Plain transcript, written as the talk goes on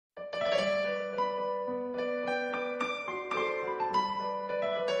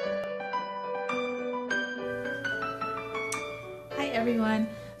everyone.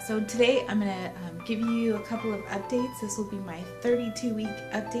 So today I'm gonna give you a couple of updates. This will be my 32-week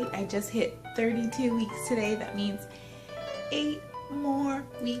update. I just hit 32 weeks today. That means 8 more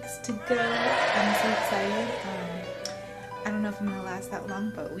weeks to go. I'm so excited. I don't know if I'm gonna last that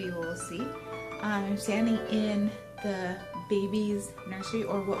long, but we will see. I'm standing in the baby's nursery,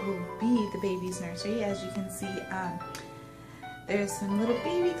 or what will be the baby's nursery. As you can see, there's some little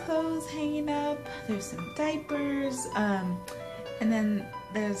baby clothes hanging up, there's some diapers, and then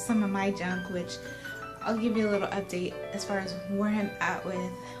there's some of my junk, which I'll give you a little update as far as where I'm at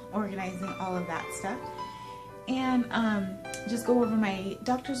with organizing all of that stuff. And just go over my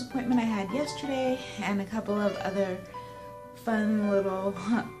doctor's appointment I had yesterday and a couple of other fun little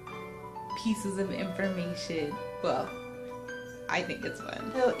pieces of information. Well, I think it's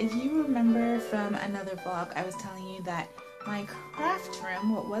fun. So if you remember from another vlog, I was telling you that my craft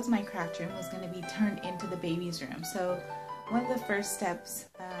room, what was my craft room, was going to be turned into the baby's room. So one of the first steps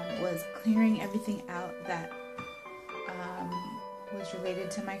was clearing everything out that was related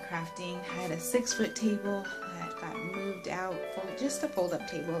to my crafting. I had a 6-foot table that got moved out, just a fold-up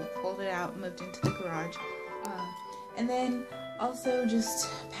table, folded out, moved into the garage. And then also just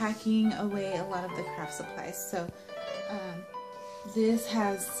packing away a lot of the craft supplies. So this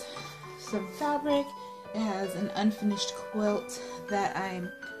has some fabric. It has an unfinished quilt that I'm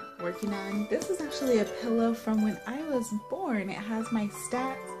working on. This is actually a pillow from when I was born. It has my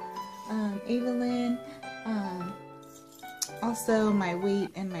stats, Lynne, also my weight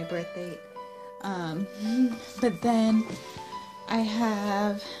and my birth date. But then I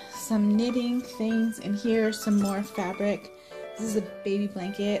have some knitting things, and here's some more fabric. This is a baby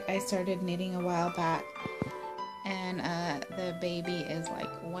blanket I started knitting a while back. And the baby is like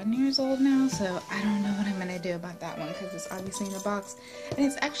 1 year old now, so I don't know what I'm gonna do about that one because it's obviously in the box, and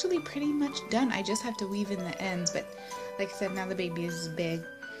it's actually pretty much done. I just have to weave in the ends, but like I said, now the baby is big.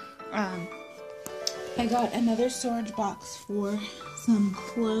 I got another storage box for some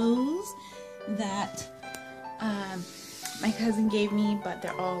clothes that my cousin gave me, but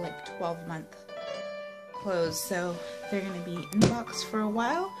they're all like 12-month clothes, so they're gonna be in the box for a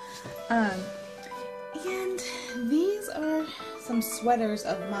while. And these are some sweaters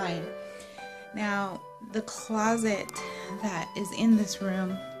of mine. Now, the closet that is in this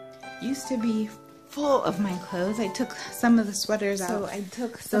room used to be full of my clothes. I took some of the sweaters out. So I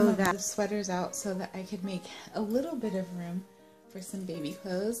took some of the sweaters out so that I could make a little bit of room for some baby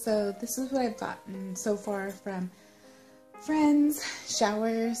clothes. So this is what I've gotten so far from friends.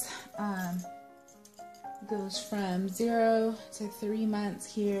 Showers. Goes from 0 to 3 months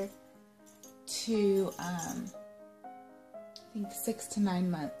here to I think 6 to 9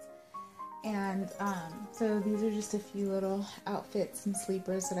 months. And so these are just a few little outfits and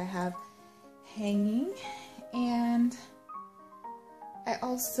sleepers that I have hanging. And I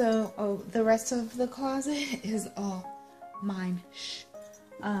also, the rest of the closet is all mine. Shh.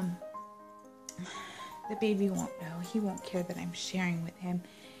 The baby won't know. He won't care that I'm sharing with him.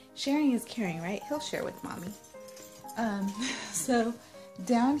 Sharing is caring, right? He'll share with mommy. So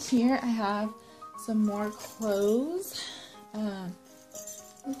down here I have some more clothes.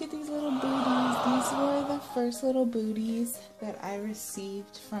 Look at these little booties. These were the first little booties that I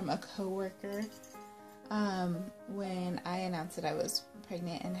received from a coworker when I announced that I was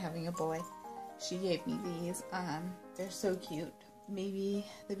pregnant and having a boy. She gave me these. They're so cute. Maybe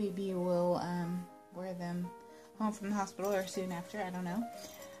the baby will wear them home from the hospital or soon after. I don't know.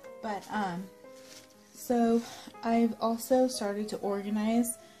 But so I've also started to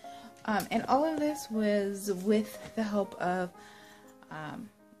organize, and all of this was with the help of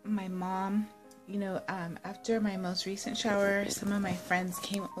my mom. You know, after my most recent shower, some of my friends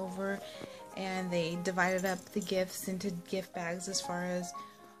came over and they divided up the gifts into gift bags as far as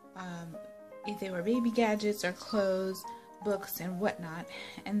if they were baby gadgets or clothes, books, and whatnot.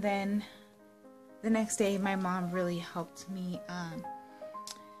 And then the next day, my mom really helped me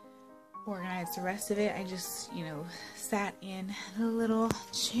organize the rest of it. I just, you know, sat in the little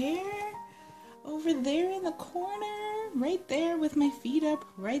chair over there in the corner, right there with my feet up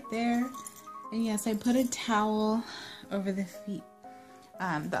right there. And yes, I put a towel over the feet,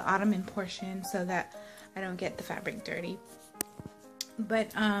 the ottoman portion, so that I don't get the fabric dirty.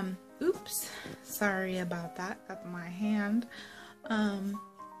 But oops, sorry about that, got my hand.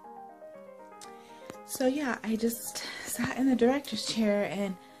 So yeah, I just sat in the director's chair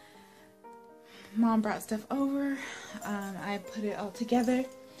and Mom brought stuff over. I put it all together.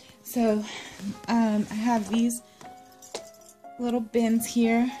 So I have these little bins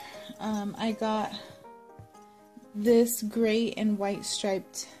here. I got this gray and white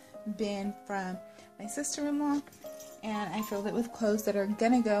striped bin from my sister-in-law, and I filled it with clothes that are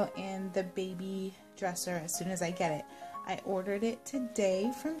gonna go in the baby dresser as soon as I get it. I ordered it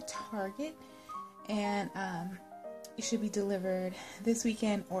today from Target, and it should be delivered this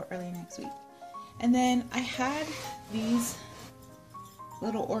weekend or early next week. And then I had these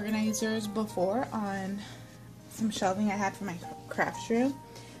little organizers before on some shelving I had for my craft room.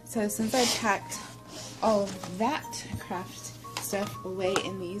 So since I packed all of that craft stuff away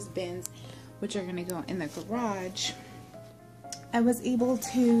in these bins, which are going to go in the garage, I was able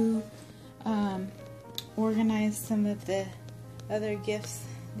to organize some of the other gifts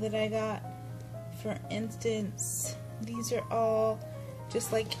that I got. For instance, these are all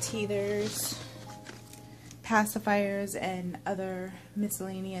just like teethers, pacifiers, and other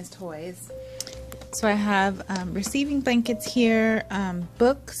miscellaneous toys. So I have receiving blankets here,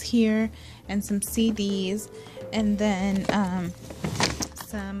 books here, and some CDs, and then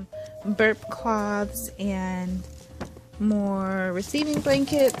some burp cloths and more receiving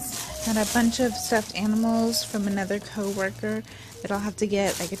blankets, and a bunch of stuffed animals from another co-worker that I'll have to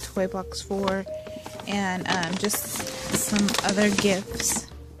get like a toy box for, and just some other gifts.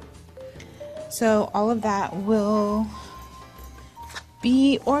 So all of that will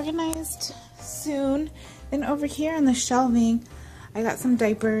be organized soon. Then over here on the shelving, I got some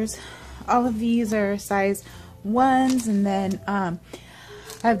diapers. All of these are size 1s, and then I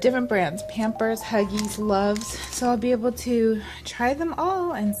have different brands: Pampers, Huggies, Loves. So I'll be able to try them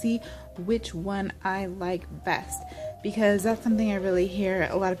all and see which one I like best, because that's something I really hear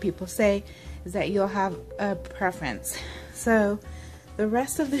a lot of people say, is that you'll have a preference. So the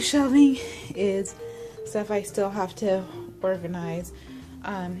rest of the shelving is stuff I still have to organize.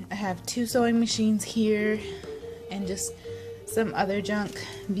 I have 2 sewing machines here and just some other junk.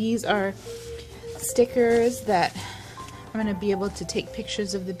 These are stickers that I'm going to be able to take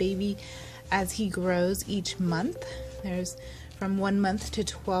pictures of the baby as he grows each month. There's from 1 month to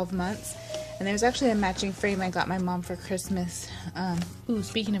 12 months. And there's actually a matching frame I got my mom for Christmas. Ooh,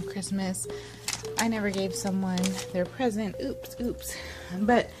 speaking of Christmas, I never gave someone their present. Oops.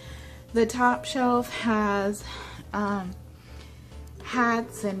 But the top shelf has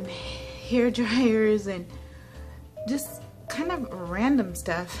hats and hair dryers and just kind of random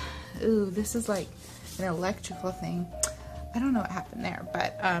stuff. Ooh, this is like an electrical thing. I don't know what happened there,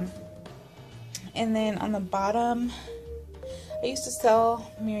 but and then on the bottom, I used to sell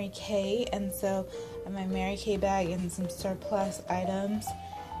Mary Kay, and so I have my Mary Kay bag and some surplus items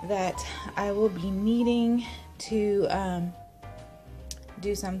that I will be needing to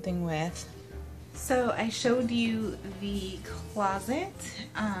do something with. So I showed you the closet,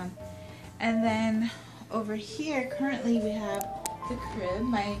 and then over here currently we have the crib.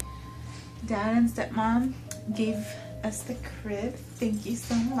 My dad and stepmom gave us the crib. Thank you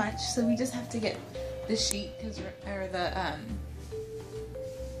so much. So we just have to get the sheet, or the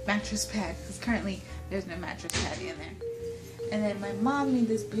mattress pad, because currently there's no mattress pad in there. And then my mom made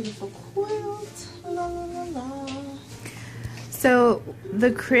this beautiful quilt. La la la la. So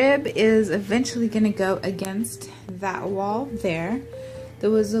the crib is eventually going to go against that wall there. There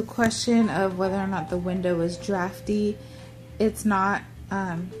was a question of whether or not the window was drafty. It's not,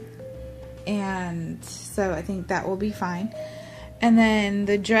 and so I think that will be fine. And then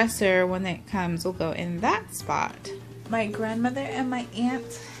the dresser, when it comes, will go in that spot. My grandmother and my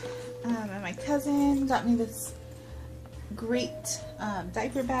aunt and my cousin got me this great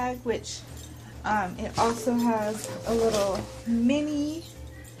diaper bag, which it also has a little mini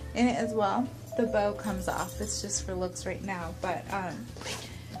in it as well. The bow comes off. It's just for looks right now, but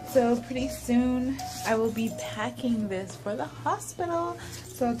so pretty soon I will be packing this for the hospital,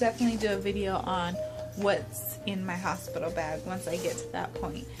 so I'll definitely do a video on what's in my hospital bag once I get to that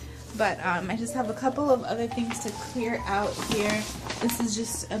point. But I just have a couple of other things to clear out here. This is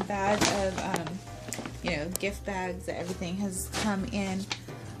just a bag of gift bags that everything has come in.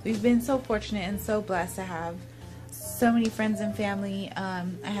 We've been so fortunate and so blessed to have so many friends and family. I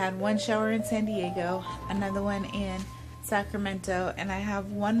had one shower in San Diego, another one in Sacramento, and I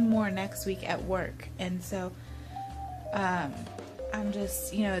have one more next week at work. And so I'm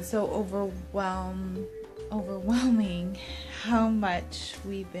just, it's so overwhelming how much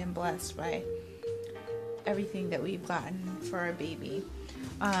we've been blessed by everything that we've gotten for our baby.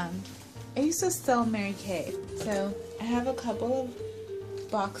 I used to sell Mary Kay, so I have a couple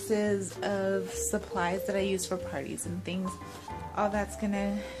of boxes of supplies that I use for parties and things. All that's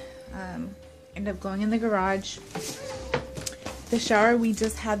gonna end up going in the garage. The shower we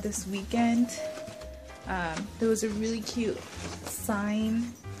just had this weekend, there was a really cute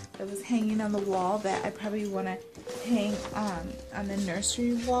sign that was hanging on the wall that I probably want to hang on the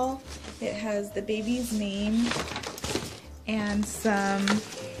nursery wall. It has the baby's name and some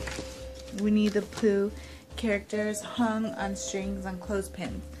Winnie the Pooh characters hung on strings on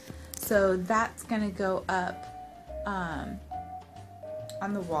clothespins. So that's gonna go up on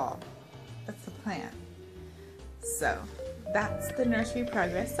the wall. That's the plan. So that's the nursery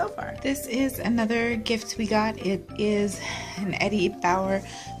progress so far. This is another gift we got. It is an Eddie Bauer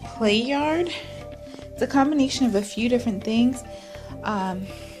play yard. It's a combination of a few different things.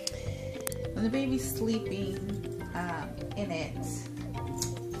 When the baby's sleeping in it,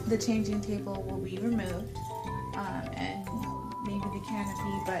 the changing table will be removed, and maybe the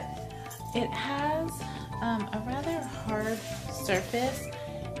canopy, but it has a rather hard surface,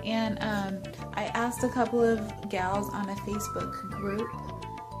 and I asked a couple of gals on a Facebook group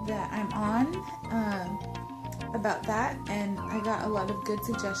that I'm on about that, and I got a lot of good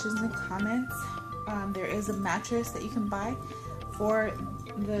suggestions and comments. There is a mattress that you can buy for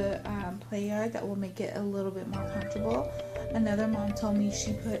the play yard that will make it a little bit more comfortable. Another mom told me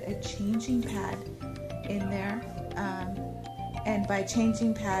she put a changing pad in there, and by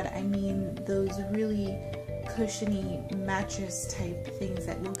changing pad I mean those really cushiony mattress type things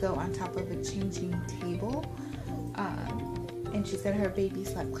that will go on top of a changing table, and she said her baby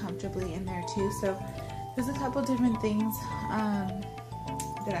slept comfortably in there too. So there's a couple different things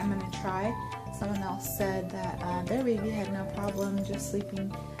that I'm going to try. Someone else said that their baby had no problem just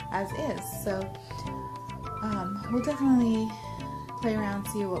sleeping as is. So we'll definitely play around,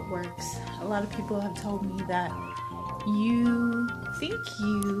 see what works. A lot of people have told me that you think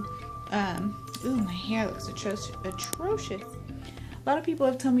you, ooh, my hair looks atrocious. A lot of people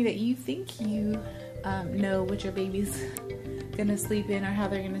have told me that you think you know what your baby's gonna sleep in, or how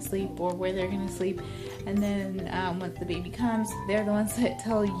they're gonna sleep, or where they're gonna sleep, and then once the baby comes, they're the ones that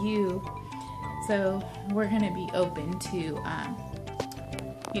tell you. So we're gonna be open to,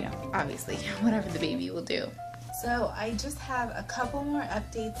 you know, obviously whatever the baby will do. So I just have a couple more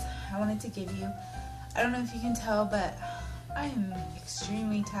updates I wanted to give you. I don't know if you can tell, but I am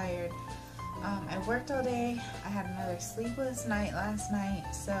extremely tired. I worked all day. I had another sleepless night last night,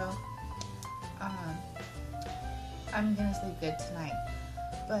 so I'm gonna sleep good tonight.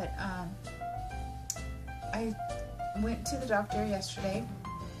 But I went to the doctor yesterday.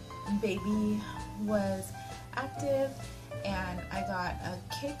 Baby was active, and I got a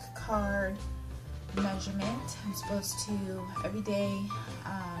kick card measurement. I'm supposed to every day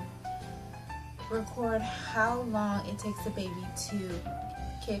record how long it takes the baby to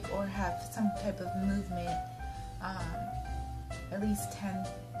kick or have some type of movement, at least 10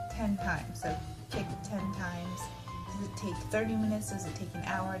 times. So kick 10 times. Does it take 30 minutes? Does it take an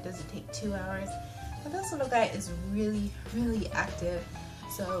hour? Does it take 2 hours? But this little guy is really, really active.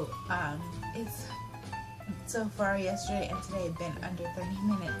 So it's so far yesterday and today have been under 30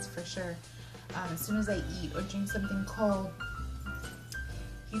 minutes for sure. As soon as I eat or drink something cold,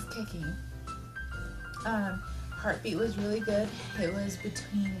 he's kicking. Heartbeat was really good. It was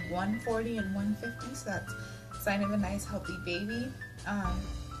between 140 and 150, so that's a sign of a nice healthy baby.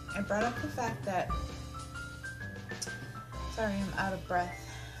 I brought up the fact that, sorry, I'm out of breath.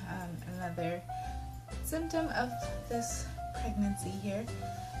 Another symptom of this pregnancy here.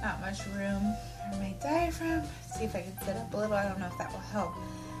 Not much room for my diaphragm. See if I can sit up a little. I don't know if that will help.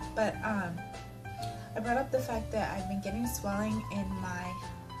 But I brought up the fact that I've been getting swelling in my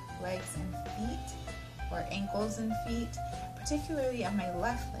legs and feet, or ankles and feet, particularly on my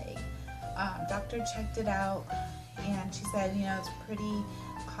left leg. Doctor checked it out, and she said, you know, it's pretty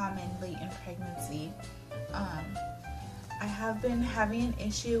common late in pregnancy. I have been having an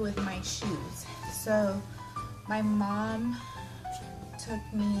issue with my shoes. So my mom took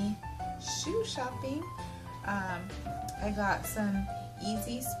me shoe shopping. I got some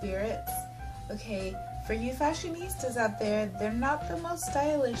Easy Spirits. Okay, for you fashionistas out there, they're not the most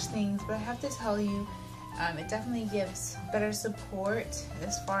stylish things, but I have to tell you, it definitely gives better support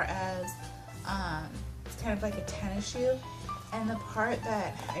as far as it's kind of like a tennis shoe. And the part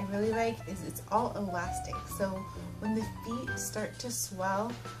that I really like is it's all elastic. So when the feet start to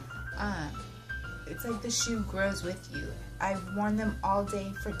swell, it's like the shoe grows with you. I've worn them all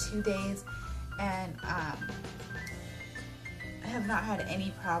day for 2 days, and I have not had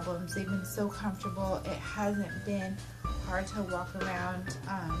any problems. They've been so comfortable. It hasn't been hard to walk around.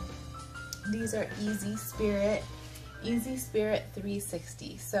 These are Easy Spirit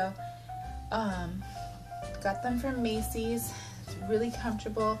 360. So got them from Macy's. It's really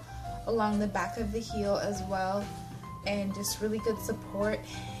comfortable along the back of the heel as well, and just really good support,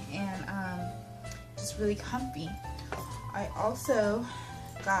 and just really comfy. I also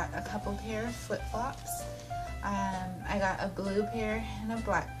got a couple pair of flip-flops. I got a blue pair and a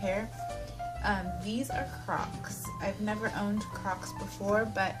black pair. These are Crocs. I've never owned Crocs before,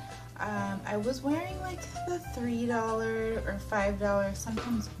 but I was wearing like the $3 or $5,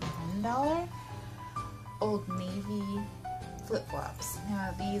 sometimes $1 Old Navy flip-flops.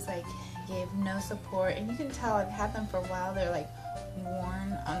 Now these like gave no support, and you can tell I've had them for a while. They're like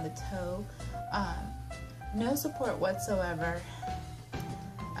worn on the toe. No support whatsoever.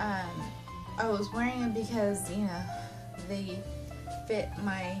 I was wearing them because, you know, they fit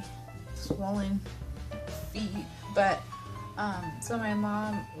my swollen feet, but so my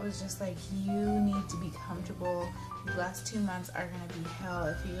mom was just like, you need to be comfortable. The last 2 months are gonna be hell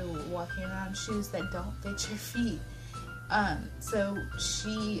if you're walking around shoes that don't fit your feet. So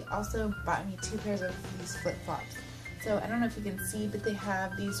she also bought me 2 pairs of these flip-flops. So I don't know if you can see, but they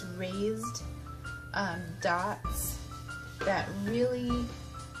have these raised dots that really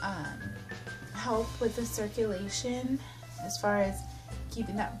help with the circulation as far as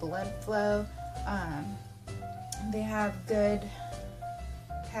keeping that blood flow. They have good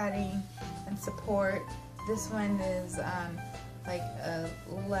padding and support. This one is like a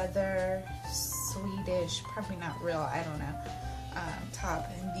leather Swedish, probably not real, I don't know, top,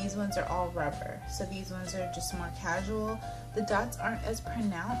 and these ones are all rubber, so these ones are just more casual. The dots aren't as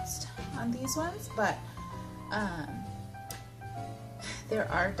pronounced on these ones, but there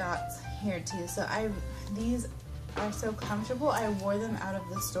are dots here too. So these are so comfortable. I wore them out of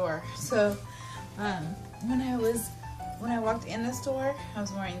the store. So when I walked in the store, I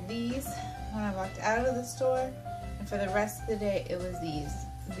was wearing these. When I walked out of the store, and for the rest of the day, it was these.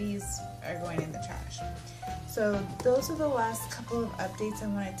 These are going in the trash. So those are the last couple of updates I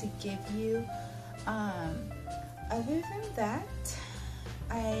wanted to give you. Other than that,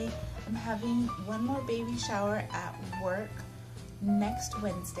 I am having one more baby shower at work next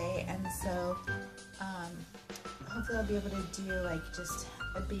Wednesday, and so hopefully I'll be able to do like just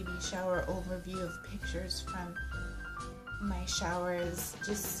a baby shower overview of pictures from my showers,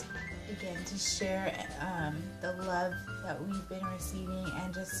 just again to share the love that we've been receiving,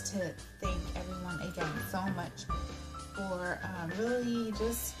 and just to thank everyone again so much for really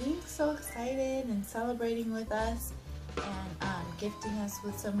just being so excited and celebrating with us, and gifting us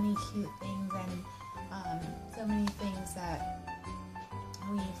with so many cute things, and so many things that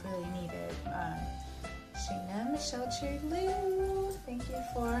we've really needed. Shayna, Michelle, Cheerlew, thank you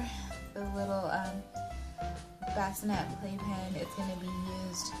for the little bassinet playpen. It's going to be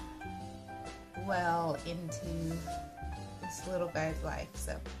used well into this little guy's life.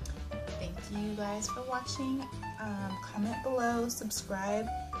 So thank you guys for watching. Comment below, subscribe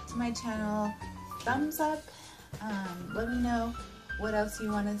to my channel, thumbs up, let me know what else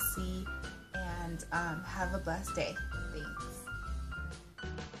you want to see, and have a blessed day.